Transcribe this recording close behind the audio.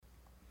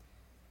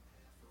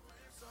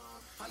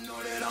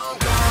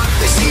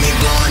They see me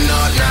blowing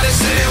up, now they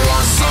say they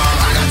want some.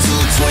 I got 2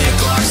 twin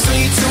Glocks,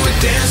 turn you to a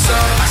dancer.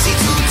 I see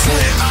 2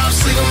 twin ops,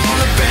 leave them on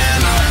the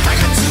banner. I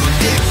got 2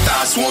 dick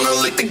thoughts, wanna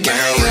lick the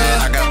gang,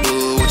 yeah. I got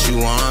blue, what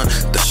you want?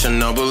 The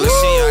Chanel Balenciaga,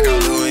 I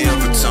got Louis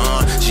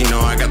Vuitton. She know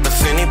I got the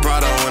Fendi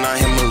Prada when I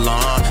hit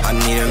Milan. I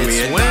need a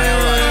me a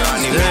diamond, I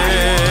need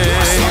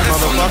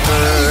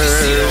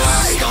motherfuckers.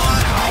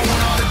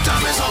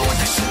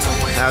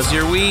 How's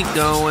your week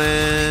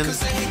going?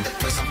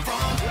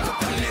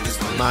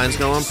 Mine's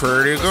going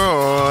pretty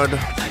good.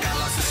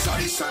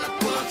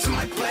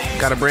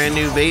 Got a brand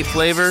new vape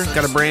flavor.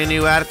 Got a brand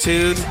new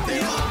attitude.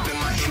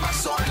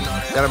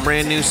 Got a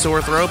brand new sore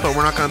throat, but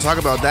we're not going to talk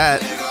about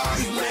that.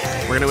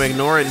 We're going to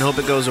ignore it and hope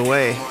it goes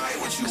away.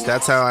 Because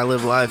that's how I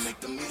live life.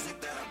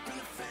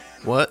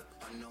 What?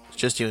 It's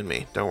just you and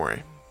me. Don't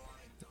worry.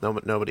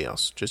 Nobody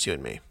else. Just you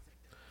and me.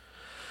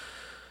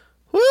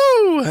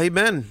 Woo! How you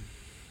been?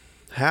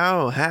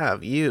 How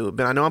have you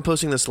been? I know I'm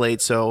posting this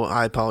late, so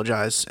I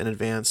apologize in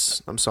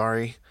advance. I'm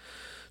sorry.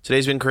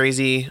 Today's been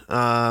crazy.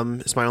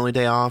 It's my only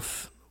day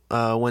off.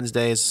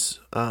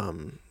 Wednesdays,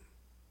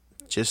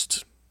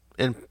 just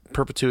in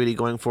perpetuity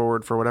going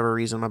forward. For whatever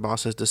reason, my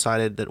boss has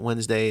decided that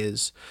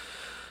Wednesday's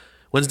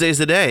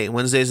the day.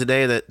 Wednesday's the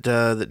day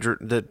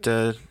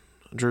that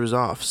Drew's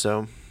off.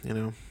 So,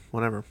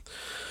 whatever.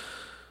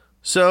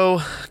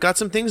 So, got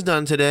some things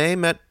done today.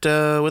 Met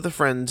with a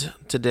friend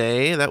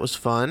today. That was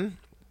fun.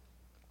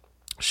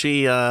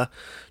 She's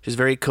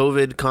very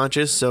COVID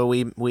conscious, so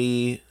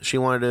she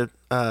wanted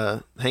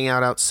to hang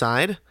out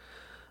outside,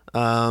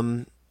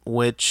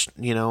 which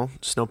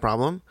it's no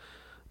problem.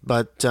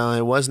 But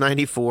it was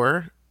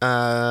 94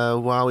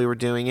 while we were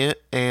doing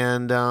it,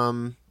 and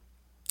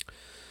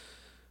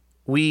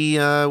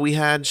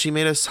she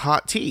made us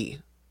hot tea.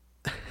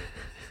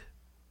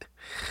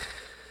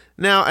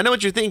 Now I know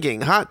what you're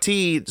thinking: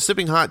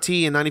 sipping hot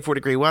tea in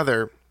 94-degree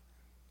weather.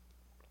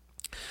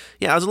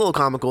 Yeah, it was a little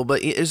comical,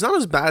 but it's not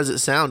as bad as it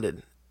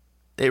sounded.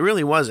 It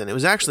really wasn't. It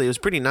was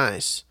pretty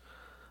nice.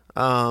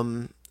 It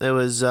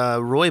was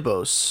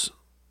Rooibos.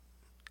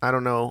 I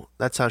don't know.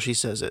 That's how she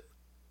says it.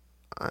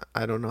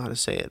 I don't know how to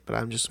say it, but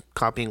I'm just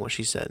copying what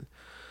she said.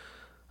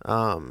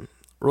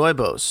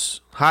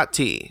 Rooibos, hot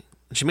tea.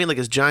 And she made like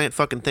this giant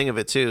fucking thing of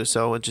it too,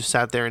 so it just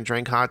sat there and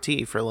drank hot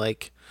tea for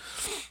like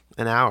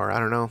an hour. I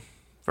don't know,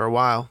 for a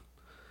while.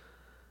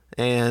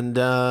 And,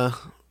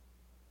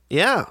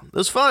 yeah, it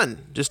was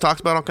fun. Just talked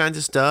about all kinds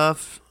of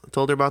stuff.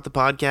 Told her about the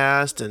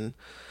podcast and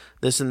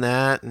this and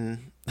that,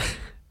 and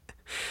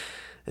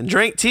and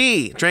drank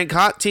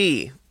hot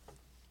tea.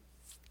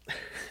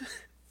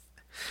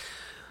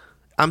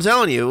 I'm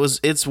telling you,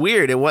 it's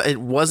weird. It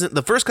wasn't,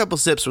 the first couple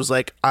sips was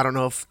like, I don't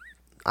know if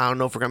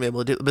we're gonna be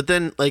able to do it, but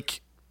then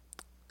like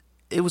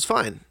it was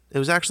fine. It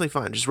was actually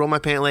fine. Just rolled my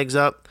pant legs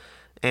up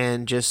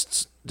and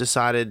just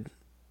decided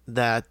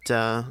that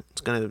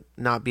it's going to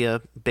not be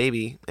a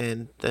baby,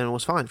 and then it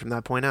was fine from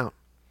that point out.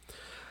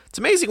 It's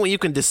amazing when you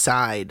can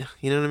decide,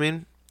 you know what I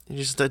mean? You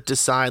just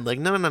decide like,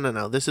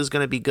 no, this is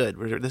going to be good.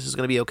 This is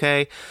going to be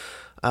okay.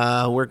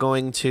 We're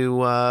going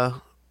to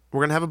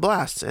have a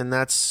blast, and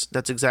that's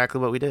exactly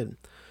what we did.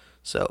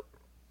 So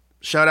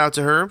shout out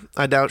to her.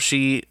 I doubt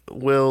she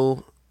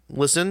will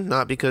listen,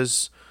 not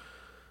because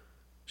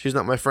she's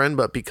not my friend,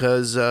 but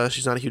because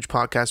she's not a huge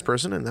podcast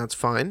person, and that's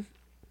fine.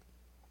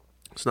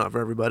 It's not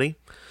for everybody.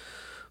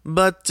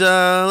 But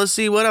let's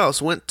see what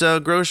else. Went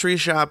grocery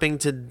shopping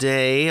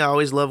today. I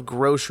always love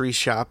grocery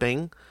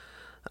shopping.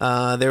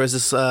 There was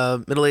this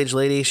middle-aged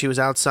lady. She was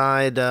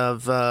outside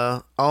of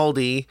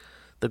Aldi,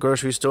 the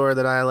grocery store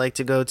that I like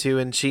to go to,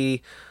 and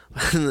she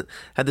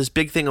had this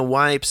big thing of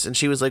wipes, and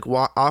she was like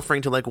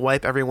offering to like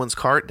wipe everyone's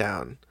cart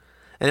down.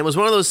 And it was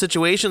one of those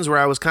situations where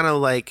I was kind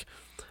of like,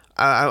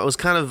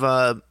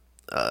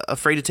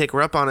 afraid to take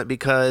her up on it,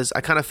 because I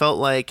kind of felt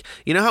like,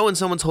 you know how when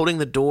someone's holding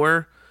the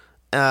door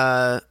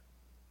at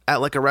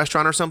like a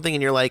restaurant or something,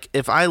 and you're like,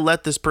 if I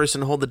let this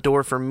person hold the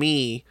door for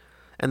me,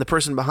 and the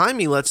person behind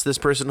me lets this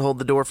person hold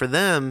the door for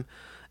them,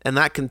 and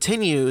that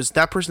continues,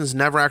 that person's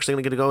never actually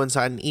going to go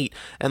inside and eat.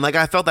 And like,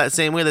 I felt that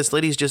same way. This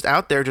lady's just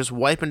out there just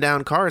wiping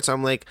down carts.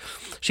 I'm like,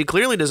 she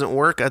clearly doesn't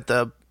work at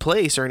the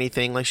place or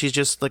anything. Like, she's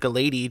just like a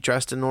lady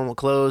dressed in normal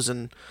clothes,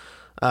 and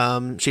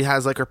she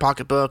has like her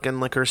pocketbook and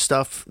like her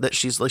stuff that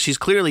she's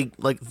clearly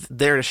like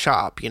there to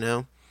shop,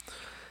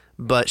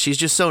 but she's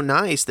just so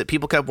nice that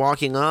people kept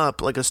walking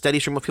up, like a steady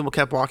stream of people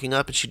kept walking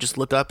up, and she'd just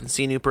look up and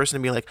see a new person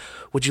and be like,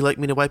 would you like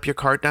me to wipe your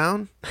cart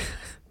down?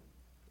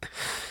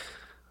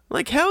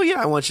 Like, hell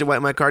yeah, I want you to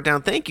wipe my cart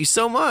down. Thank you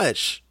so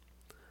much.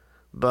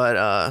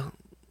 But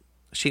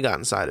she got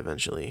inside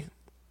eventually.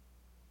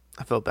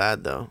 I felt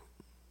bad though.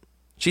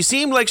 She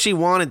seemed like she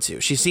wanted to.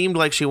 She seemed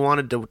like she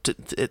wanted to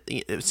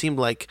it seemed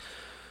like,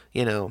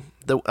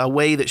 a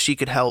way that she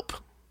could help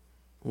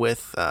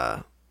with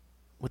the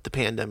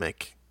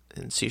pandemic.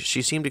 And she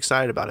seemed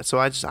excited about it. So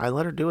I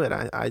let her do it.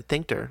 I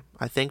thanked her.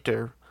 I thanked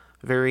her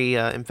very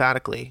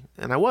emphatically.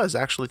 And I was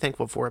actually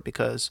thankful for it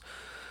because,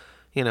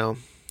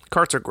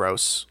 carts are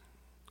gross.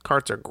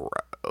 Carts are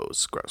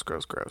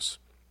gross.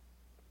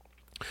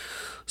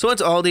 So I went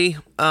to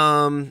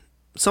Aldi.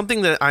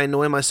 Something that I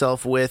annoy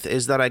myself with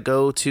is that I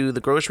go to the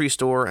grocery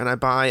store and I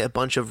buy a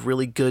bunch of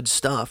really good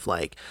stuff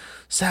like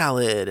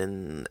salad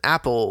and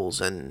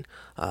apples and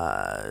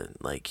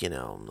like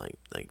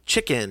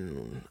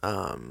chicken,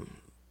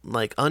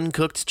 like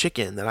uncooked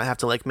chicken that I have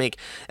to like make.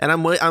 And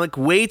I'm like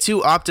way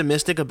too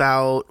optimistic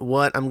about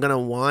what I'm gonna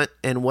want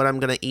and what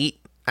I'm gonna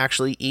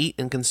actually eat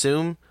and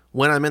consume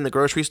when I'm in the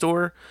grocery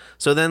store.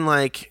 So then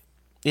like,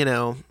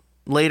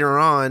 later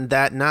on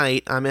that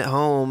night, I'm at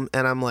home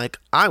and I'm like,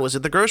 I was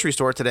at the grocery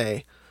store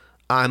today.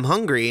 I'm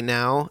hungry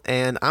now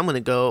and I'm going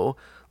to go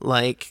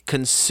like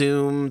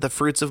consume the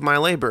fruits of my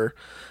labor.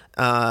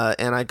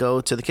 And I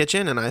go to the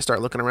kitchen and I start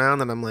looking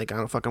around and I'm like, I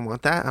don't fucking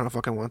want that. I don't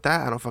fucking want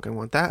that. I don't fucking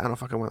want that. I don't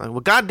fucking want that.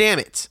 Well, God damn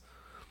it.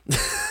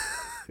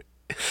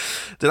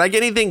 Did I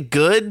get anything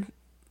good?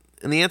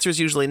 And the answer is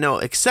usually no,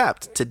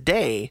 except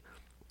today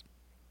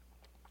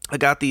I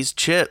got these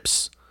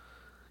chips.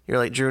 You're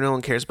like, Drew, no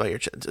one cares about your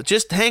chips.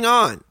 Just hang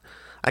on.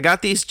 I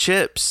got these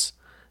chips,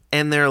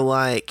 and they're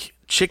like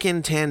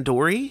chicken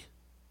tandoori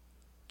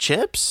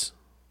chips?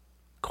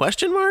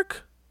 Question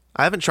mark?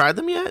 I haven't tried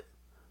them yet.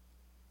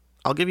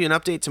 I'll give you an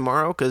update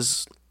tomorrow,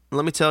 because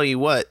let me tell you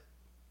what.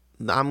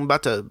 I'm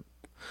about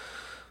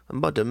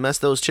to mess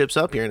those chips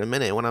up here in a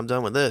minute when I'm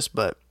done with this.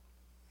 But,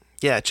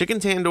 yeah, chicken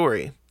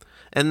tandoori.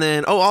 And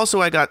then, also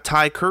I got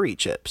Thai curry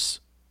chips.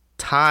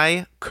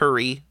 Thai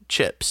curry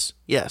chips.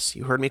 Yes,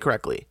 you heard me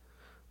correctly.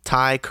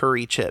 Thai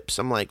curry chips.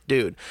 I'm like,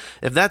 dude,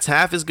 if that's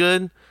half as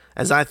good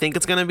as I think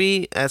it's going to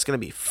be, that's going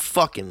to be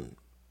fucking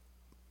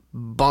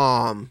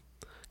bomb.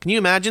 Can you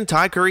imagine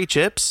Thai curry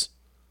chips?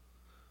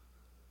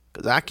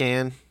 Because I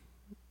can.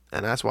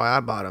 And that's why I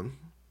bought them.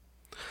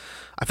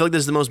 I feel like this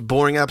is the most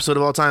boring episode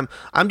of all time.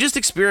 I'm just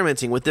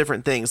experimenting with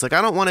different things. Like,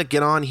 I don't want to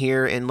get on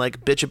here and,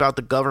 like, bitch about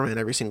the government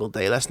every single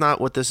day. That's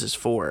not what this is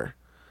for.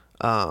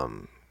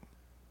 You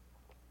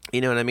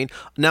know what I mean?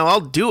 Now,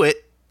 I'll do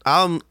it.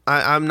 I'm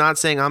not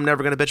saying I'm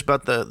never going to bitch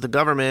about the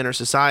government or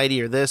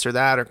society or this or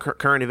that or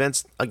current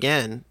events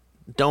again.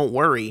 Don't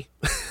worry.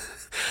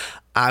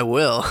 I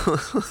will.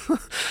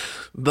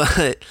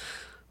 But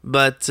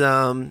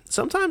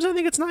sometimes I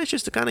think it's nice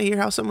just to kind of hear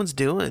how someone's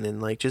doing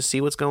and like just see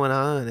what's going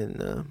on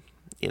and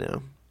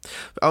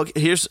Oh,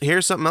 here's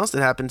something else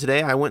that happened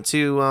today. I went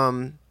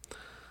to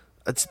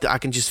I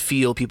can just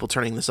feel people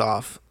turning this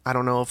off. I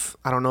don't know if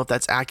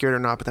that's accurate or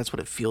not, but that's what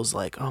it feels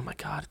like. Oh my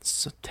God,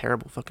 it's a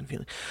terrible fucking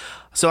feeling.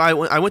 So I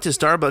went to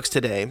Starbucks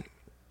today,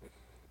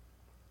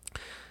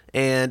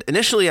 and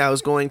initially I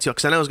was going to,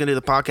 because I know I was going to do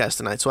the podcast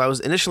tonight. So I was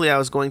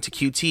going to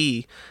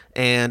QT,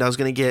 and I was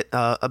going to get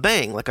a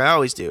bang like I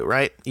always do,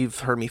 right? You've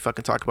heard me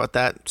fucking talk about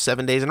that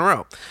 7 days in a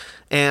row.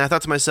 And I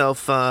thought to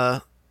myself,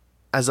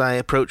 as I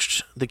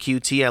approached the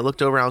QT, I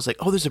looked over and I was like,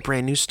 oh, there's a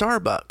brand new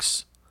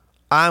Starbucks.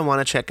 I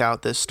want to check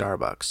out this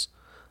Starbucks.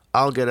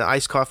 I'll get an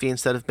iced coffee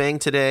instead of bang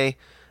today.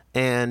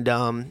 And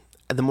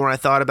the more I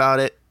thought about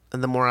it,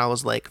 and the more I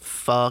was like,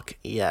 fuck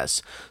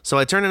yes. So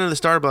I turned into the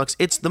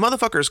Starbucks. The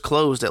motherfucker's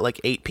closed at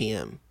like 8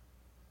 p.m.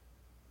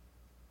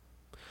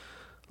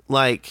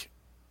 Like,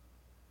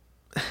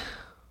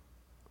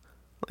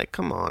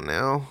 come on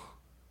now.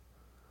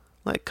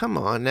 Like, come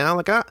on now.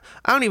 Like, I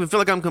don't even feel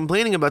like I'm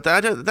complaining about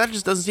that. That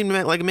just doesn't seem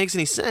to like it makes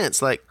any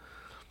sense. Like,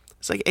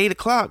 it's like 8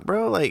 o'clock,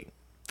 bro. Like,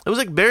 it was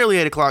like barely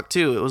 8 o'clock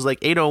too. It was like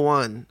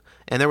 8:01.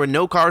 And there were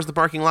no cars in the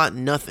parking lot,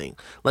 nothing.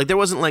 Like, there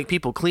wasn't, like,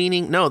 people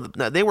cleaning. No,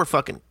 they were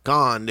fucking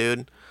gone,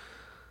 dude.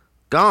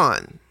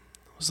 Gone.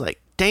 I was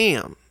like,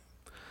 damn.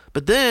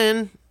 But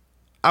then,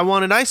 I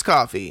wanted iced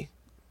coffee.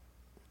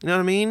 You know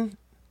what I mean?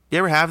 You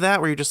ever have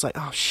that where you're just like,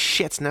 oh,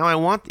 shit, now I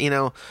want,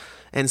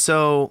 And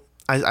so,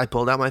 I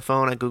pulled out my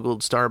phone. I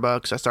Googled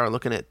Starbucks. I started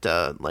looking at,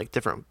 like,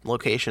 different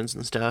locations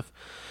and stuff.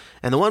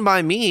 And the one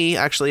by me,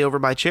 actually over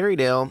by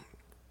Cherrydale,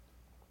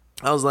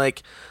 I was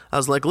like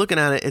looking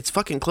at it. It's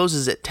fucking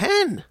closes at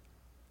 10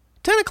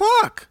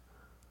 o'clock.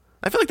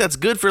 I feel like that's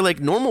good for like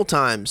normal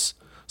times.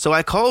 So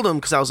I called them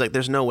because I was like,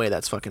 there's no way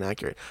that's fucking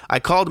accurate. I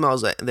called them. I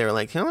was like, they were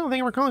like, oh, thank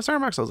you for calling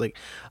Starbucks. I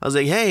was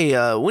like,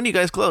 hey, when do you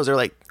guys close? They're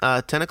like,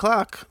 10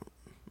 o'clock.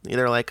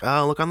 They're like,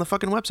 oh, look on the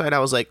fucking website. I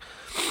was like,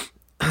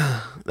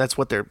 that's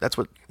what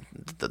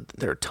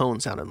their tone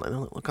sounded like.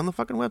 Look on the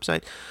fucking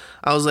website.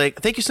 I was like,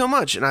 thank you so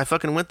much. And I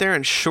fucking went there,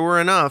 and sure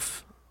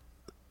enough,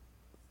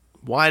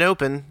 wide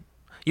open.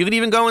 You could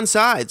even go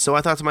inside. So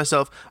I thought to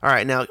myself, all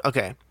right, now,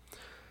 okay.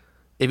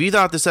 If you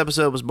thought this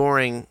episode was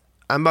boring,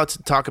 I'm about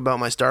to talk about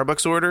my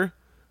Starbucks order.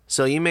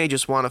 So you may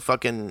just want to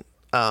fucking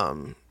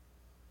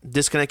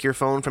disconnect your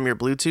phone from your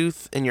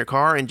Bluetooth in your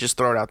car and just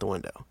throw it out the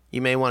window.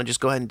 You may want to just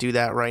go ahead and do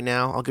that right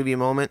now. I'll give you a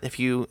moment if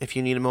you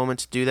need a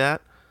moment to do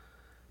that.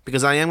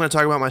 Because I am going to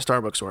talk about my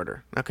Starbucks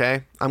order,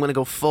 okay? I'm going to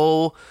go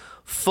full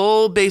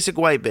basic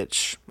white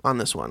bitch on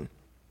this one.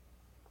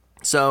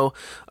 So,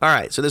 all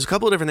right. So there's a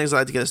couple of different things I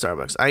like to get at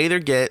Starbucks. I either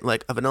get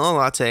like a vanilla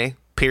latte,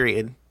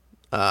 period,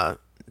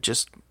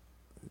 just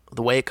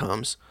the way it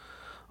comes,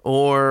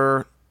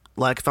 or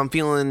like if I'm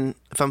feeling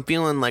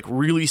like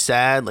really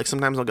sad, like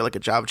sometimes I'll get like a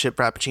Java chip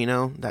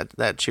frappuccino.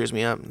 That cheers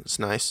me up. It's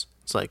nice.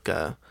 It's like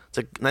it's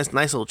a nice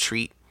little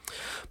treat.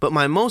 But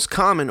my most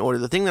common order,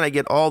 the thing that I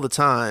get all the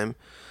time,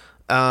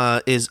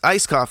 is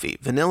iced coffee,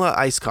 vanilla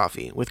iced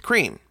coffee with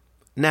cream.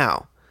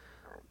 Now,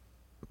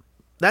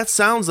 that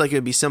sounds like it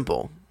would be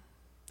simple,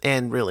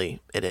 and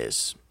really, it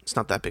is. It's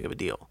not that big of a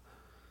deal.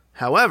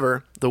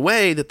 However, the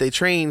way that they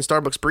train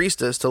Starbucks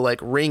baristas to like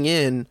ring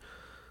in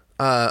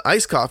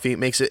iced coffee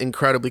makes it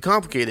incredibly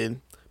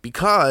complicated,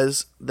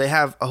 because they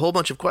have a whole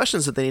bunch of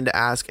questions that they need to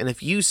ask, and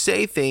if you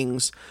say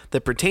things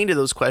that pertain to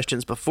those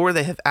questions before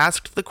they have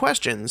asked the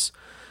questions,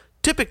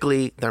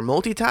 typically they're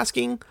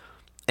multitasking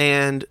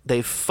and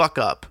they fuck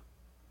up,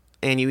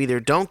 and you either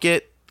don't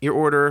get your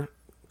order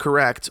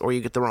correct, or you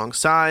get the wrong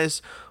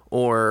size,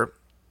 or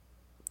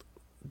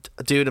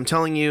dude, I'm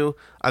telling you,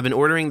 I've been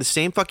ordering the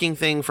same fucking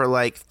thing for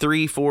like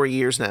 3-4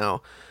 years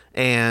now,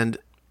 and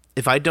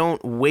if I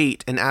don't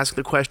wait and ask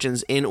the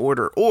questions in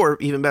order, or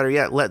even better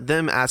yet, let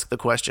them ask the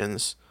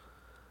questions,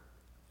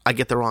 I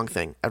get the wrong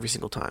thing every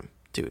single time.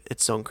 Dude,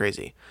 it's so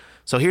crazy.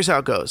 So here's how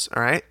it goes,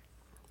 all right?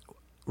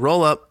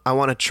 Roll up, I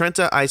want a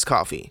Trenta iced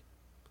coffee,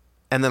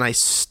 and then I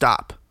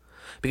stop.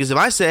 Because if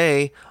I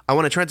say I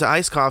want a Trenta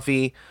iced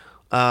coffee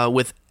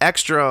with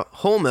extra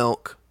whole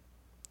milk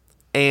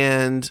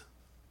and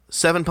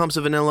 7 pumps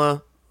of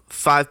vanilla,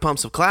 5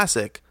 pumps of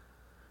classic,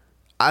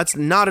 that's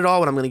not at all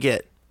what I'm going to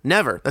get.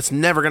 Never. That's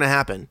never going to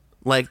happen.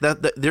 Like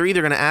that, they're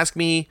either going to ask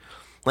me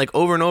like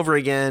over and over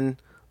again,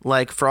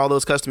 like for all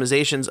those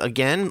customizations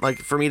again, like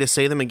for me to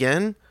say them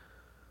again,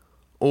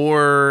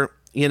 or,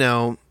 you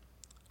know,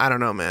 I don't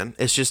know, man.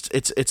 It's just,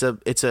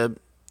 it's a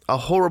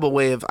horrible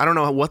way of, I don't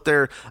know what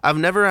I've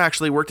never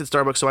actually worked at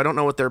Starbucks, so I don't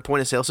know what their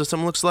point of sale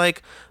system looks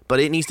like, but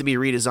it needs to be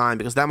redesigned,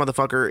 because that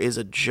motherfucker is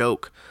a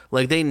joke.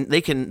 Like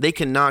they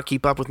cannot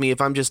keep up with me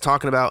if I'm just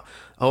talking about,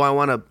 oh, I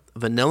want a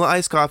vanilla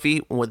iced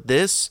coffee with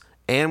this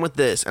and with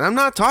this. And I'm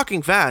not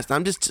talking fast.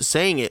 I'm just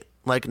saying it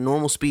like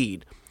normal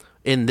speed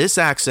in this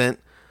accent,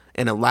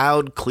 in a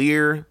loud,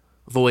 clear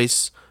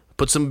voice.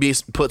 Put some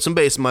bass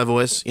in my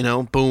voice, you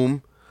know,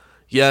 boom.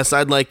 Yes,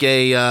 I'd like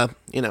a,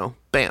 you know,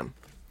 bam.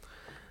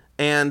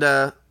 And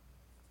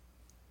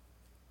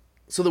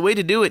so the way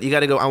to do it, you got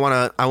to go, I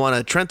want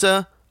a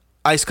Trenta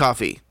iced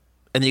coffee.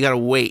 And then you got to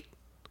wait.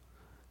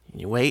 And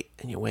you wait,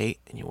 and you wait,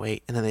 and you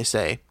wait. And then they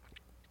say,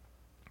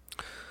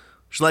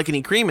 would you like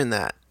any cream in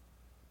that?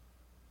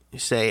 You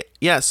say,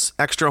 yes,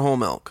 extra whole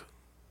milk.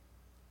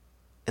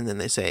 And then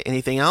they say,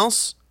 anything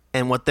else?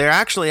 And what they're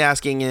actually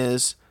asking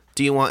is,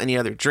 do you want any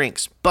other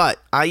drinks? But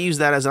I use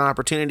that as an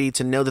opportunity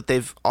to know that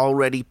they've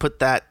already put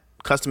that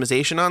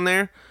customization on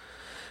there.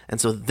 And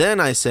so then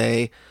I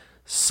say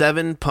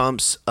 7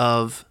 pumps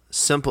of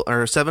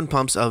 7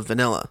 pumps of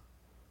vanilla.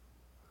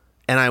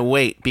 And I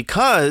wait,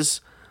 because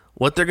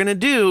what they're going to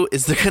do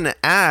is they're going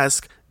to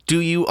ask, do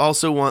you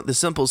also want the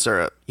simple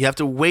syrup? You have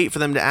to wait for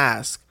them to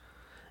ask.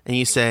 And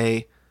you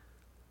say,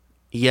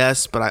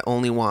 yes, but I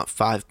only want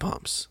 5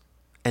 pumps.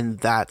 And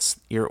that's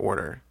your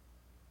order.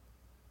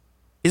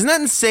 Isn't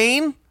that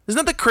insane? Isn't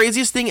that the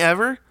craziest thing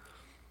ever?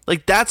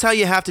 Like, that's how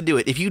you have to do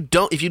it. If you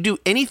do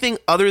anything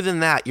other than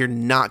that, you're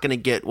not going to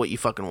get what you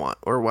fucking want,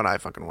 or what I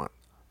fucking want,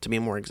 to be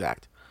more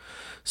exact.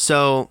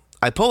 So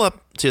I pull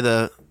up to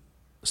the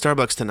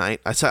Starbucks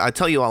tonight. I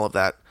tell you all of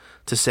that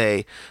to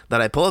say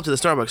that I pull up to the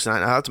Starbucks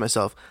tonight, and I thought to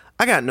myself,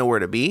 I got nowhere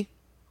to be.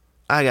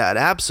 I got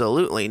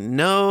absolutely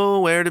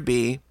nowhere to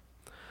be.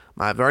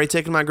 I've already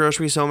taken my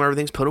groceries home.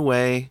 Everything's put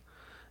away.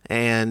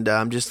 And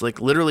I'm just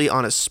like literally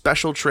on a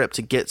special trip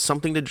to get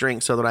something to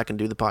drink so that I can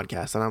do the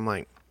podcast. And I'm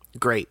like,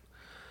 great.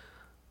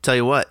 Tell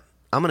you what,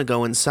 I'm going to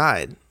go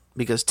inside,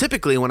 because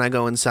typically when I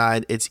go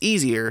inside, it's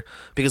easier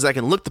because I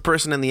can look the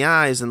person in the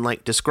eyes and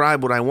like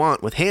describe what I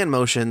want with hand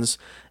motions.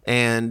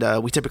 And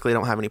we typically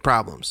don't have any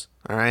problems.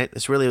 All right.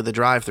 It's really the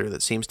drive-thru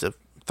that seems to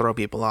throw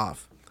people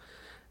off.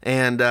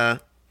 And so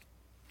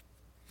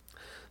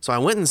I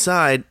went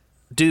inside,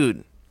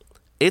 dude.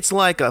 It's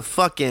like a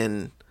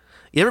fucking,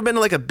 you ever been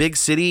to like a big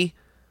city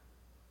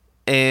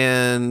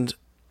and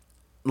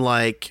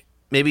like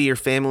maybe your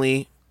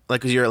family,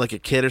 like cause you're like a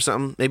kid or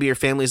something, maybe your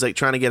family's like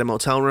trying to get a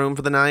motel room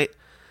for the night,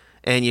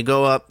 and you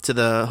go up to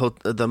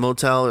the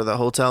motel or the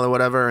hotel or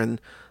whatever, and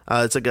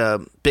it's like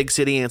a big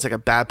city and it's like a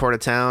bad part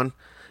of town,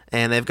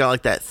 and they've got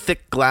like that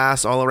thick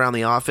glass all around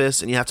the office,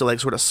 and you have to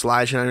like sort of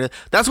slide shit under it.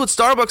 That's what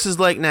Starbucks is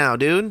like now,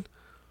 dude.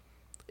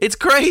 It's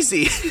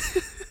crazy.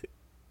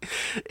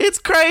 It's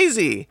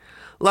crazy.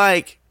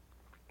 Like,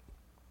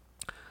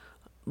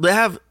 they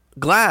have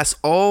glass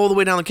all the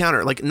way down the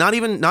counter. Like, not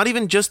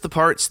even just the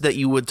parts that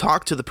you would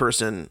talk to the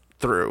person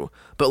through,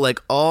 but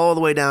like all the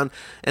way down.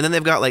 And then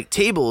they've got like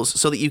tables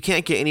so that you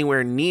can't get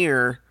anywhere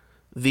near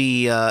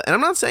the and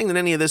I'm not saying that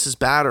any of this is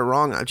bad or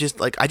wrong. I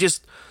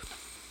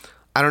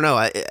don't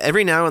know.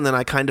 Every now and then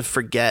I kind of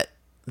forget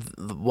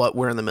what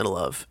we're in the middle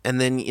of,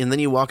 and then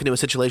you walk into a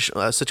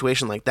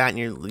situation like that, and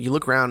you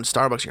look around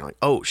Starbucks and you're like,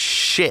 oh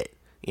shit.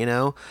 You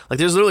know, like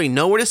there's literally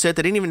nowhere to sit.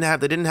 They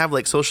didn't have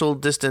like social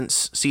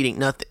distance seating.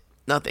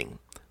 Nothing.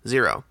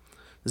 Zero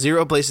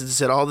places to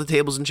sit. All the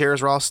tables and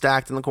chairs were all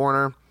stacked in the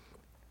corner,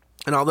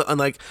 and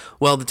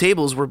the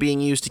tables were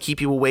being used to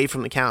keep you away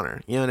from the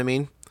counter. You know what I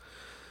mean?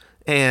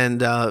 And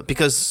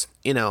because,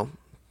 the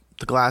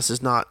glass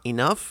is not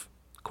enough, ?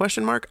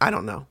 I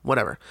don't know.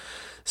 Whatever.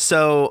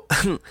 So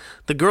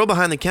the girl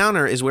behind the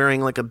counter is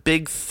wearing like a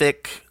big,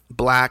 thick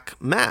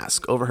black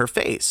mask over her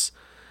face.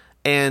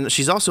 And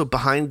she's also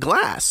behind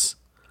glass.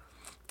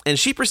 And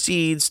she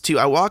proceeds to,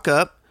 I walk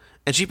up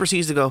and she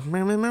proceeds to go,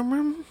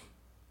 and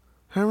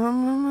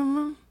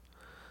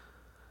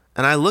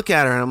I look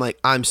at her and I'm like,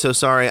 I'm so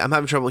sorry. I'm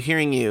having trouble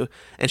hearing you.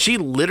 And she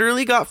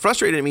literally got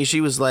frustrated at me.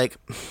 She was like,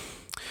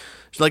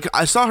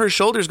 I saw her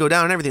shoulders go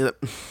down and everything.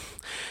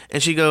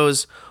 And she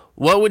goes,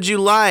 what would you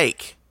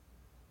like?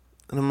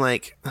 And I'm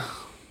like,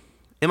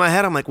 in my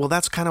head, I'm like, well,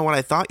 that's kind of what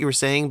I thought you were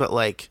saying. But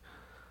like,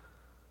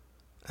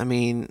 I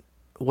mean,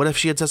 what if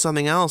she had said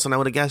something else and I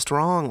would have guessed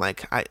wrong?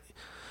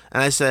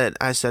 I said,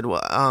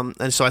 well,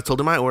 and so I told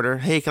her my order.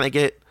 Hey, can I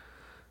get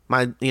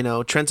my,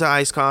 Trenta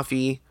iced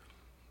coffee?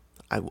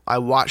 I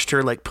watched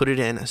her like put it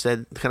in. I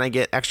said, can I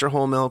get extra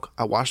whole milk?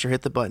 I watched her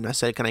hit the button. I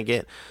said, can I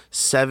get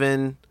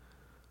 7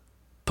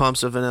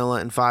 pumps of vanilla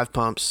and 5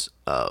 pumps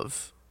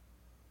of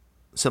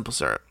simple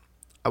syrup?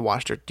 I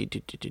watched her.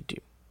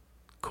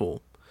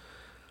 Cool.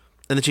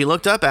 And then she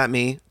looked up at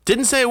me,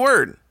 didn't say a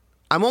word.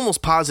 I'm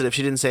almost positive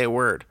she didn't say a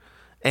word.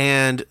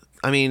 And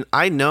I mean,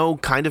 I know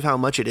kind of how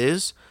much it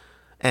is.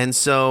 And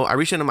so I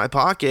reached into my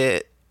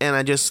pocket and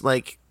I just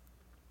like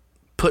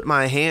put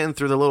my hand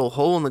through the little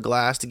hole in the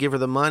glass to give her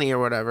the money or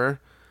whatever.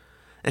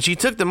 And she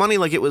took the money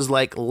like it was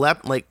like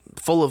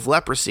full of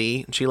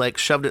leprosy. And she like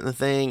shoved it in the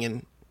thing,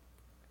 and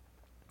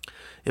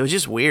it was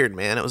just weird,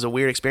 man. It was a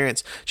weird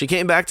experience. She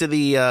came back to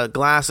the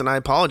glass and I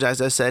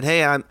apologized. I said,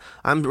 hey,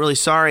 I'm really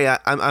sorry.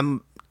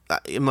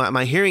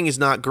 My hearing is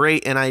not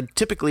great, and I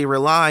typically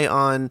rely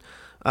on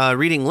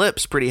reading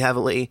lips pretty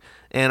heavily,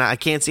 and I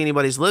can't see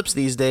anybody's lips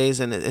these days,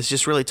 and it's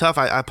just really tough.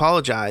 I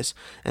apologize.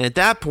 And at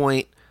that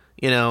point,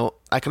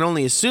 I can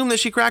only assume that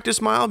she cracked a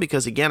smile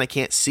because, again, I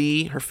can't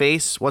see her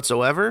face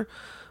whatsoever,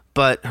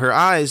 but her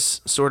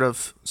eyes sort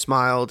of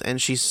smiled,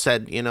 and she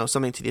said,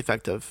 something to the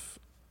effect of,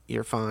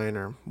 you're fine,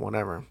 or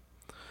whatever.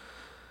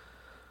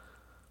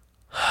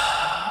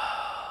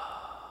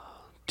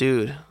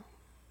 Dude,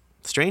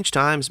 strange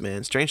times,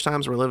 man. Strange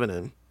times we're living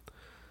in.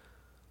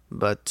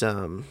 But,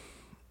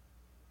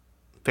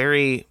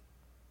 very,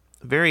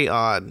 very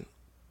odd.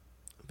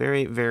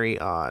 Very, very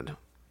odd.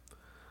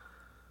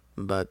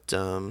 But,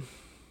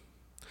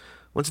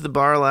 went to the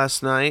bar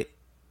last night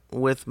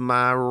with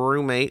my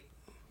roommate,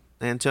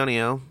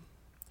 Antonio.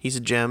 He's a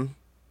gem.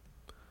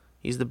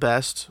 He's the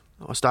best.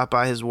 I stopped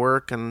by his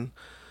work and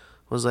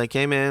was like,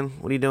 hey man,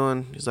 what are you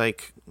doing? He's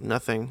like,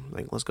 nothing.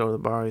 Like, let's go to the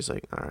bar. He's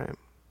like, all right.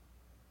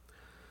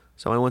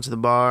 So I went to the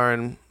bar,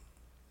 and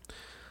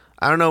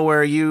I don't know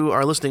where you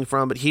are listening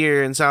from, but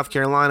here in South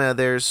Carolina,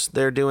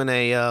 they're doing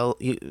a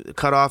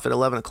cutoff at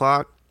 11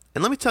 o'clock.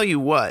 And let me tell you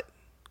what.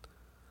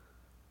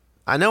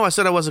 I know I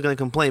said I wasn't going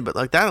to complain, but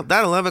like that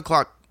 11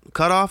 o'clock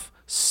cutoff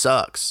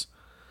sucks.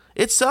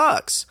 It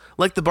sucks.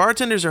 Like, the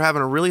bartenders are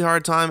having a really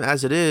hard time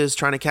as it is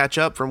trying to catch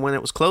up from when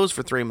it was closed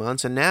for 3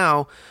 months. And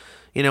now,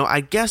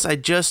 I guess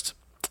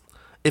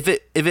if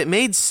it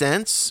made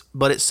sense,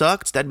 but it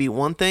sucked, that'd be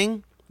one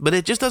thing. But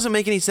it just doesn't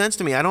make any sense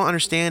to me. I don't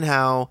understand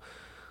how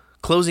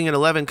closing at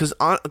 11, because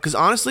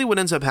honestly, what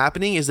ends up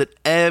happening is that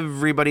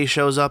everybody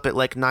shows up at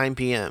like 9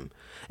 p.m.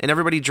 and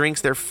everybody drinks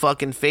their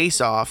fucking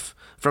face off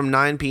from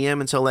 9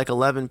 p.m. until like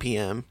 11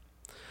 p.m.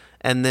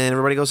 and then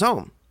everybody goes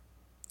home,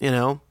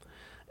 And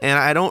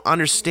I don't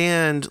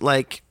understand,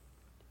 like,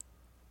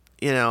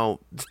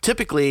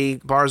 typically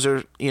bars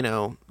are,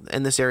 in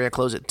this area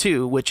close at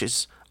 2, which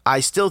is, I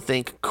still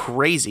think,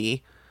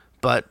 crazy,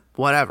 but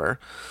whatever.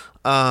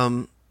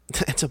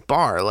 It's a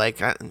bar,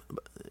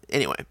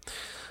 anyway.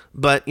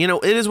 But,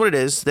 it is what it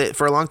is. That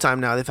for a long time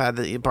now, they've had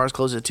the bars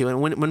close at 2.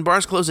 And when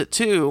bars close at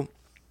 2,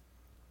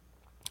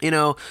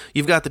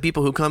 you've got the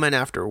people who come in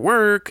after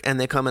work, and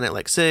they come in at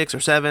like 6 or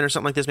 7 or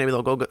something like this. Maybe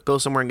they'll go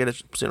somewhere and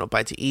get a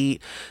bite to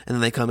eat, and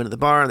then they come into the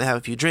bar and they have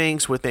a few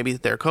drinks with maybe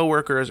their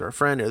coworkers or a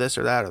friend or this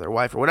or that or their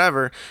wife or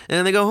whatever, and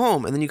then they go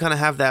home. And then you kind of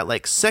have that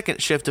like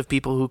second shift of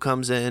people who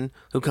come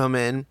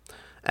in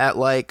at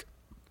like,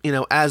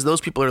 as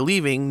those people are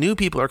leaving, new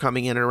people are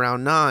coming in at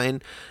around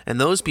 9, and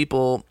those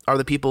people are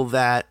the people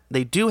that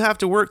they do have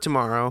to work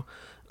tomorrow.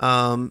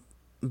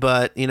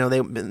 But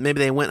maybe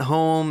they went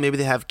home, maybe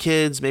they have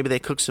kids, maybe they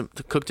cooked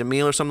a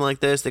meal or something like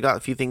this. They got a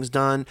few things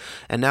done,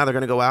 and now they're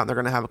going to go out and they're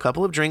going to have a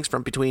couple of drinks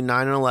from between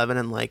 9 and 11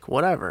 and like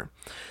whatever.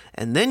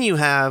 And then you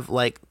have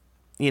like,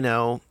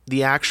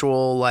 the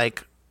actual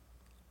like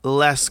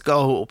let's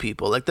go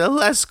people, like the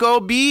let's go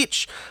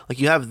beach. Like,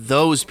 you have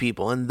those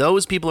people, and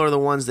those people are the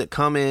ones that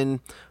come in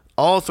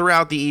all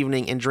throughout the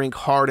evening and drink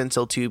hard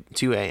until 2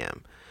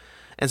 a.m.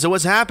 And so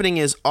what's happening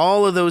is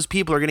all of those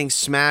people are getting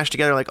smashed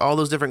together. Like, all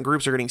those different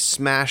groups are getting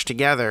smashed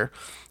together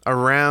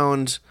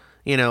around,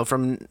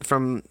 from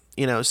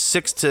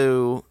 6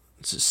 to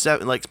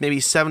 7, like maybe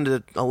 7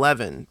 to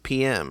 11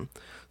 p.m.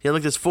 You have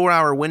like this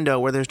 4-hour window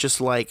where there's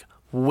just like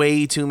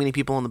way too many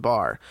people in the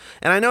bar.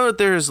 And I know that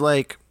there's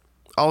like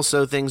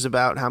also things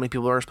about how many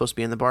people are supposed to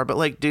be in the bar, but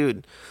like,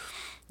 dude,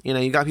 You know,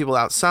 you got people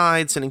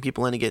outside sending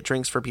people in to get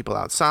drinks for people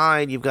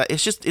outside. You've got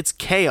it's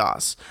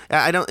chaos.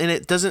 And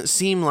it doesn't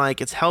seem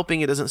like it's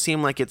helping. It doesn't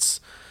seem like it's,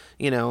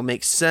 you know,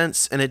 makes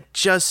sense. And it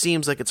just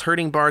seems like it's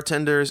hurting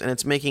bartenders and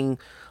it's making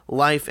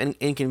life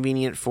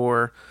inconvenient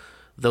for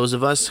those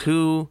of us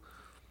who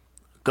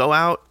go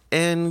out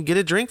and get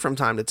a drink from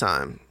time to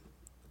time.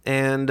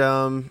 And,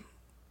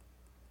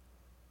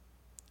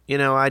 you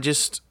know,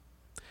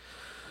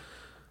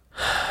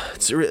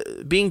 it's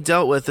being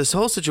dealt with. This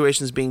whole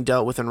situation is being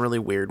dealt with in really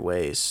weird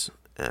ways,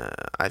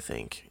 I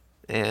think.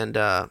 And,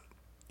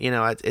 you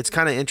know, it's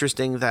kind of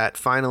interesting that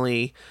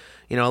finally,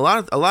 you know,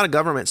 a lot of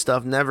government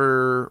stuff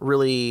never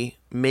really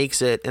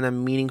makes it in a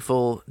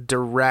meaningful,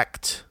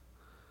 direct,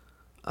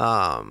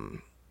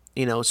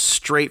 you know,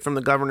 straight from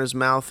the governor's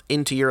mouth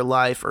into your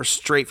life, or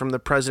straight from the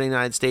president of the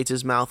United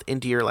States' mouth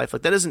into your life.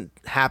 Like, that doesn't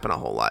happen a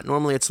whole lot.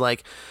 Normally it's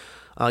like,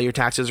 your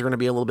taxes are going to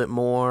be a little bit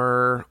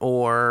more,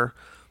 or,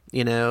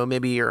 you know,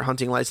 maybe your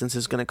hunting license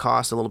is going to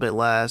cost a little bit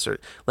less, or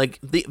like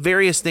the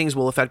various things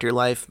will affect your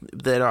life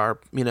that are,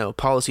 you know,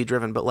 policy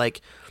driven. But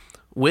like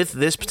with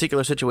this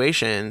particular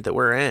situation that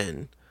we're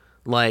in,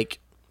 like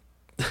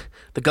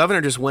the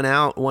governor just went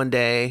out one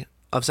day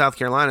of South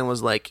Carolina and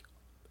was like,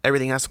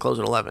 everything has to close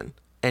at 11.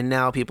 And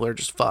now people are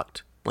just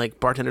fucked. Like,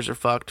 bartenders are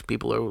fucked.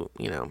 People are,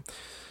 you know,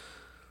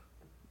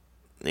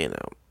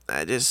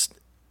 it's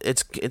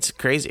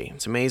crazy.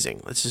 It's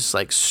amazing. It's just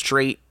like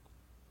straight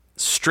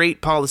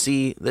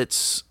policy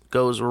that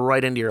goes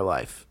right into your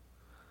life.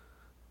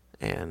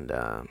 And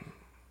I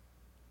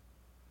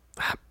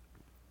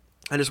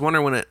just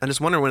wonder when it's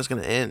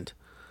going to end.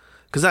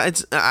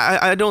 Because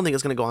I don't think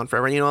it's going to go on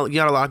forever. You know, you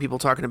got a lot of people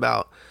talking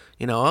about,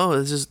 you know,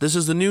 oh, this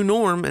is the new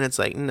norm, and it's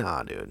like,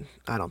 nah, dude,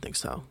 I don't think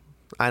so.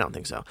 I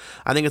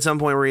think at some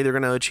point we're either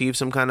going to achieve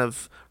some kind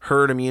of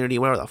herd immunity,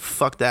 whatever the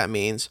fuck that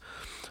means,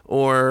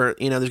 or,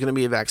 you know, there's going to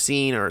be a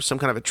vaccine or some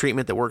kind of a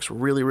treatment that works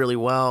really, really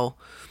well.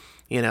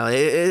 You know,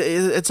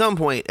 at some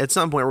point we're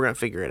going to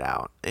figure it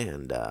out.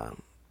 And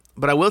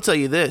but I will tell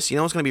you this, you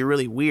know what's going to be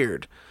really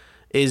weird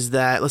is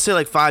that, let's say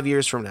like 5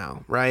 years from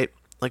now, right?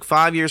 Like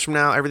 5 years from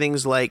now,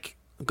 everything's like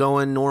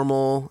going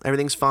normal,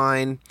 everything's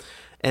fine.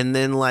 And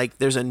then like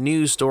there's a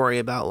news story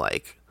about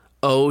like,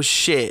 oh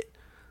shit,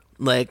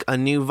 like a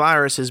new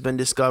virus has been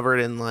discovered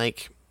in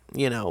like,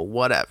 you know,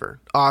 whatever,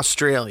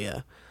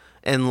 Australia.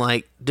 And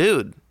like,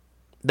 dude,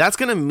 that's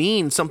going to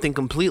mean something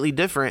completely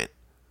different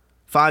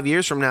 5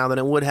 years from now than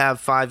it would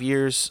have 5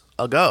 years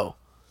ago.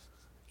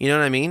 You know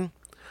what I mean?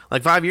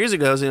 Like 5 years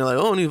ago, so you're like,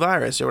 oh, new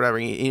virus or whatever.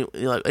 You're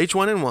like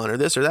H1N1 or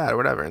this or that or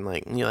whatever. And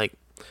like, you're like,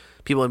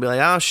 people would be like,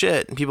 oh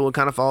shit. And people would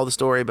kind of follow the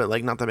story, but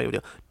like not that big of a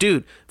deal.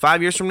 Dude,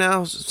 5 years from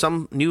now,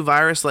 some new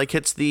virus like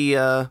hits the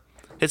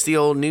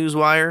old news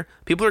wire.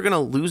 People are going to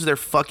lose their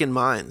fucking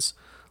minds.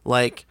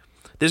 Like,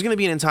 there's going to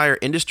be an entire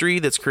industry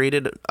that's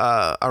created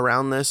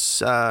around this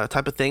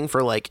type of thing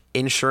for like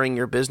insuring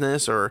your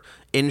business or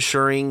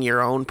insuring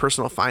your own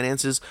personal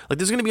finances. Like,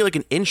 there's going to be like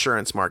an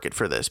insurance market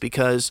for this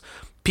because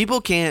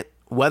people can't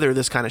weather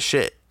this kind of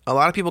shit. A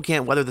lot of people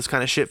can't weather this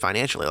kind of shit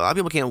financially. A lot of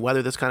people can't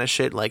weather this kind of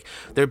shit. Like,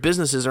 their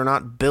businesses are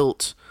not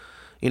built.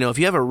 You know, if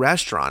you have a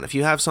restaurant, if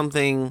you have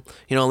something,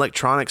 you know,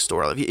 electronics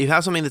store, if you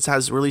have something that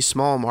has really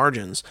small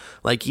margins,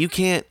 like you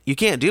can't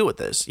deal with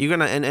this. You're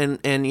gonna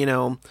and you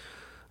know,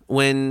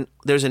 when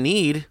there's a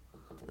need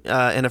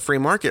in a free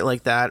market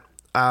like that,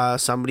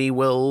 somebody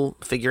will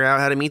figure out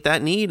how to meet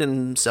that need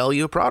and sell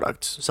you a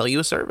product, sell you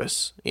a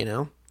service. You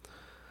know,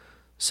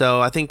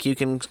 so I think you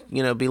can,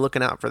 you know, be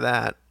looking out for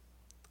that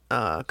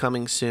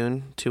coming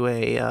soon to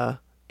a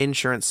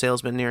insurance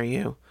salesman near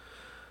you.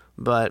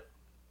 But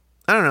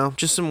I don't know,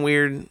 just some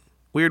weird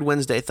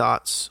Wednesday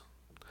thoughts.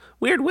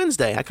 Weird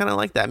Wednesday, I kind of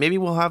like that. Maybe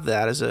we'll have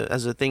that as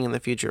a thing in the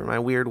future. My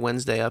Weird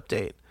Wednesday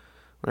update,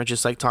 where I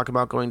just like talk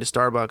about going to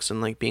Starbucks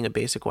and like being a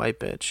basic white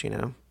bitch, you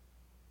know.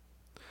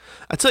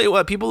 I tell you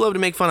what, people love to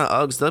make fun of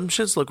Uggs. Them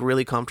shits look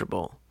really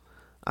comfortable.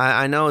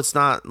 I know it's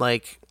not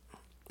like,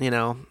 you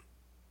know,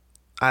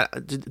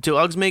 do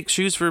Uggs make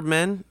shoes for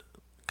men?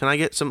 Can I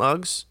get some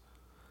Uggs?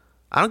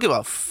 I don't give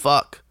a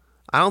fuck.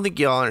 I don't think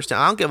y'all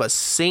understand. I don't give a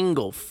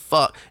single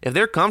fuck. If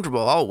they're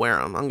comfortable, I'll wear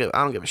them. I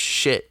don't give a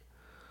shit.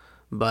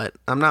 But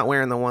I'm not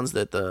wearing the ones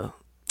that the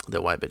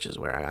white bitches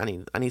wear.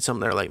 I need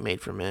some that are like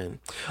made for men.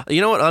 You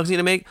know what Uggs need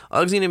to make?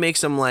 Uggs need to make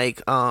some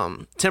like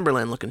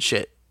Timberland looking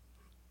shit.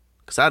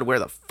 Cause I'd wear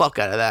the fuck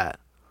out of that.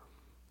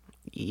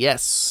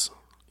 Yes,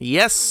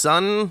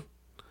 son.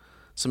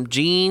 Some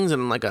jeans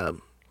and like a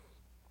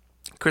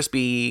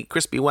crispy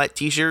white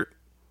t-shirt.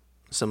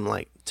 Some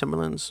like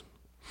Timberlands.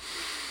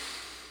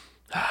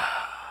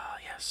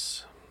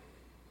 Yes.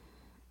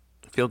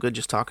 I feel good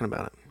just talking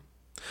about it.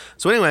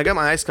 So anyway, I got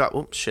my iced coffee.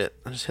 Oh, shit.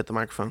 I just hit the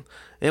microphone.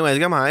 Anyway, I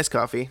got my iced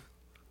coffee.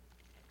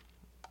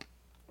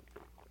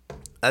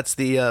 That's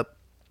the end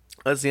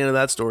of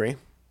that story.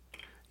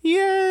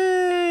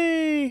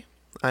 Yay!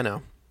 I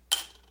know.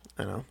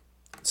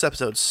 This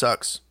episode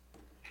sucks.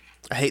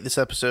 I hate this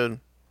episode.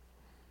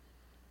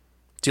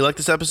 Do you like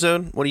this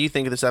episode? What do you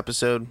think of this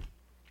episode?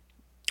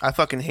 I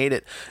fucking hate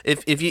it.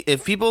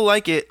 If people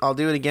like it, I'll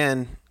do it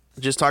again.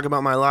 just talk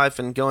about my life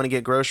and going to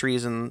get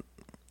groceries and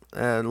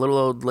little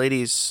old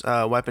ladies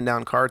wiping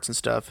down carts and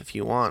stuff if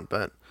you want.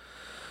 But,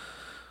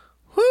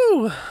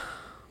 whoo.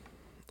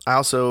 I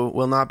also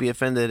will not be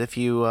offended if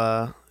you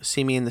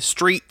see me in the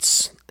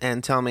streets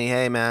and tell me,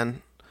 hey,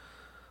 man,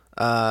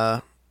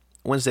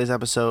 Wednesday's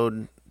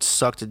episode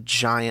sucked a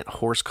giant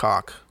horse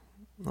cock.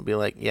 I'll be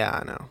like, yeah,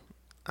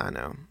 I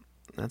know.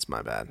 That's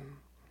my bad.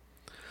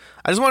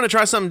 I just wanted to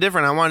try something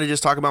different. I wanted to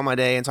just talk about my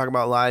day and talk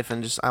about life,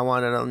 and just I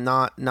wanted to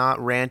not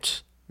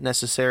rant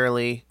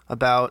necessarily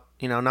about,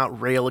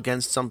 not rail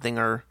against something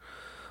or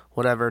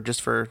whatever,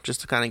 just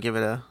to kind of give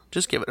it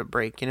a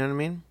break. You know what I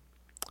mean?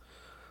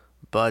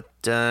 But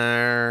dude,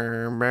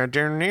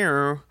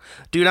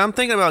 I'm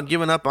thinking about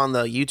giving up on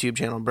the YouTube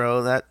channel,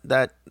 bro.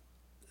 That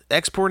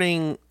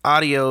exporting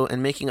audio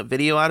and making a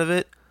video out of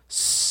it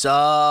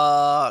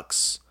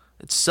sucks.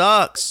 It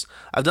sucks.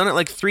 I've done it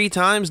like 3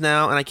 times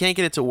now, and I can't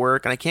get it to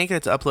work, and I can't get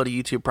it to upload to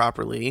YouTube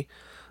properly.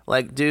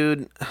 Like,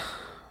 dude,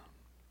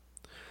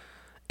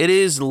 it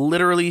is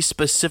literally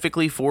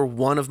specifically for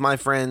one of my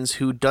friends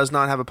who does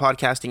not have a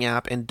podcasting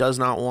app and does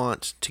not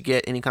want to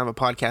get any kind of a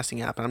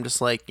podcasting app. And I'm just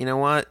like, you know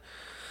what?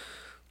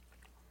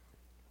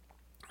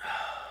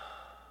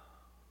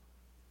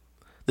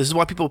 This is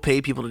why people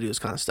pay people to do this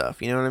kind of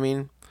stuff. You know what I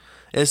mean?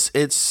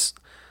 It's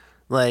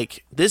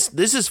like, this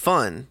is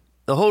fun.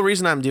 The whole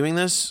reason I'm doing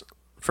this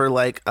for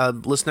like a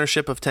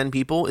listenership of 10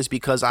 people is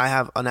because I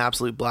have an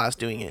absolute blast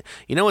doing it.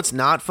 You know what's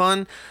not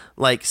fun?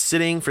 Like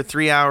sitting for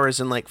 3 hours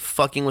and like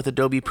fucking with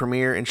Adobe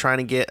Premiere and trying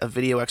to get a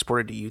video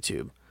exported to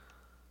YouTube.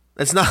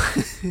 That's not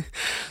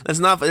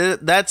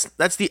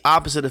that's the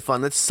opposite of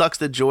fun. That sucks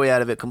the joy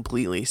out of it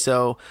completely.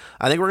 So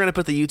I think we're going to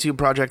put the YouTube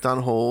project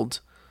on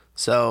hold.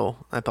 So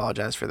I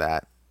apologize for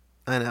that.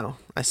 I know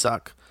I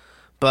suck,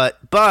 but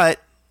I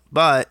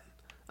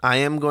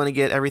am going to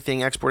get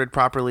everything exported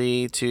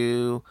properly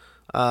to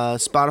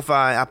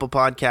Spotify, Apple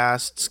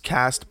Podcasts,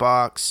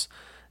 Castbox,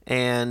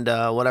 and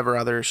whatever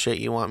other shit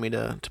you want me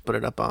to put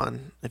it up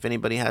on. If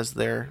anybody has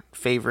their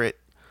favorite,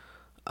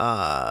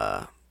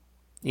 podcast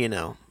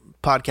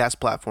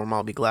platform,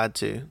 I'll be glad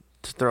to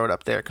throw it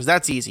up there, because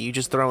that's easy. You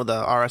just throw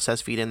the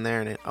RSS feed in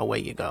there and away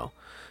you go.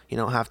 You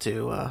don't have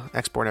to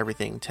export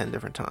everything 10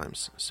 different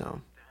times.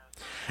 So,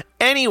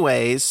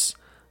 anyways,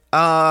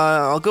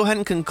 I'll go ahead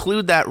and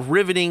conclude that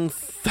riveting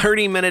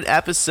 30-minute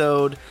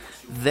episode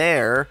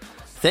there.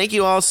 Thank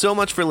you all so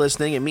much for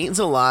listening. It means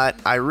a lot.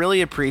 I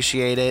really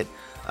appreciate it.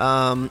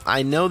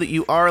 I know that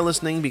you are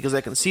listening because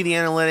I can see the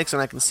analytics,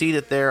 and I can see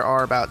that there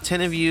are about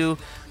 10 of you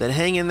that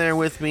hang in there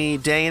with me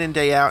day in and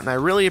day out, and I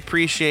really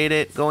appreciate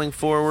it going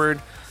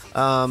forward.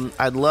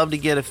 I'd love to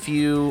get a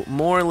few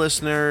more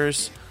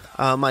listeners.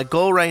 My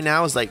goal right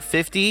now is like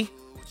 50.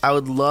 I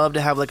would love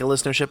to have like a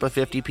listenership of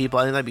 50 people.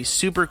 I think that'd be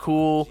super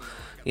cool.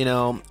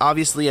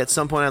 Obviously at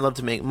some point I'd love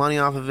to make money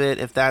off of it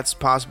if that's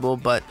possible,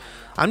 but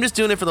I'm just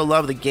doing it for the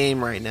love of the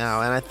game right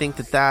now, and I think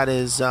that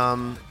is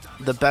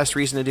the best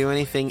reason to do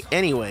anything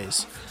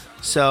anyways.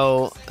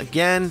 So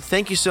again,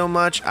 thank you so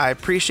much. I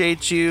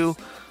appreciate you,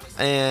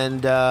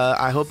 and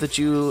I hope that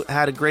you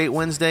had a great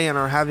Wednesday and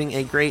are having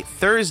a great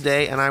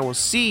Thursday, and I will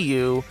see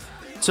you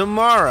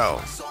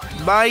tomorrow.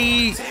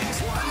 Bye.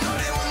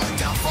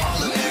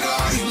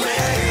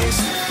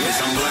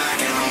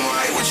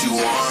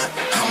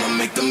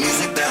 Make the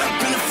music that I've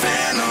been a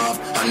fan of.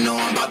 I know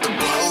I'm about to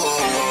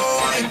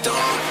blow, I ain't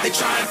dumb. They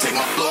try to take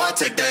my floor, I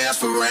take their ass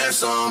for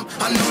ransom.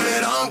 I know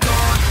that I'm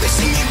gone. They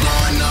see me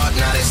blowing up,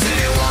 now they say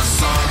they want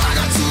some. I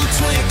got 2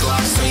 twin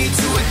Glocks, turn you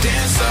to a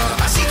dancer.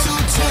 I see 2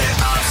 twin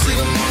ops,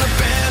 leave them on the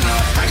banner.